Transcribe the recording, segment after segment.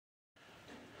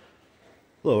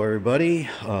Hello everybody,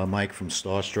 Mike from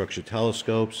StarStructure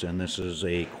Telescopes, and this is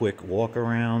a quick walk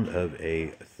around of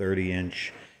a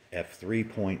 30-inch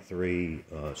F3.3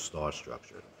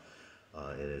 StarStructure.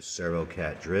 It is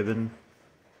servocat driven,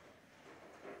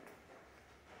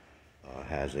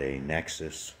 has a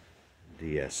Nexus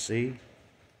DSC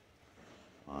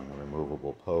on the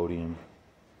removable podium,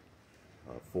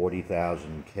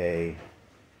 40,000 K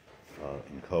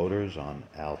encoders on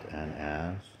alt and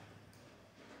as.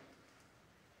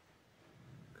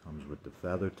 Comes with the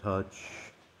feather touch.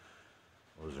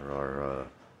 Those are our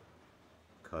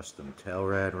custom tail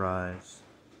rad rise.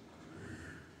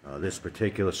 This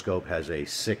particular scope has a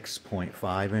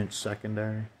 6.5-inch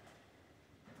secondary.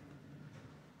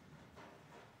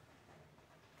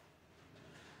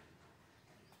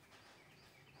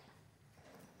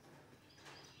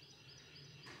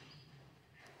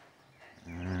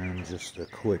 And just a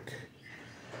quick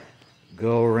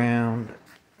go around,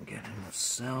 get in the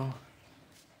cell.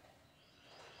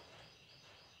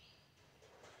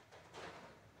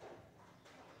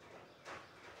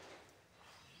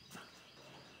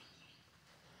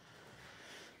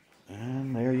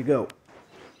 And there you go.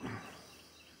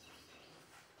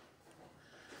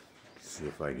 See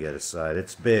if I get a side.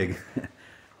 It's big.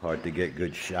 Hard to get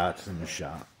good shots in the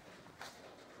shop.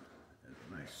 There's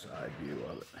a nice side view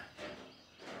of it.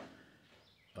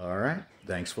 Alright,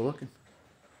 thanks for looking.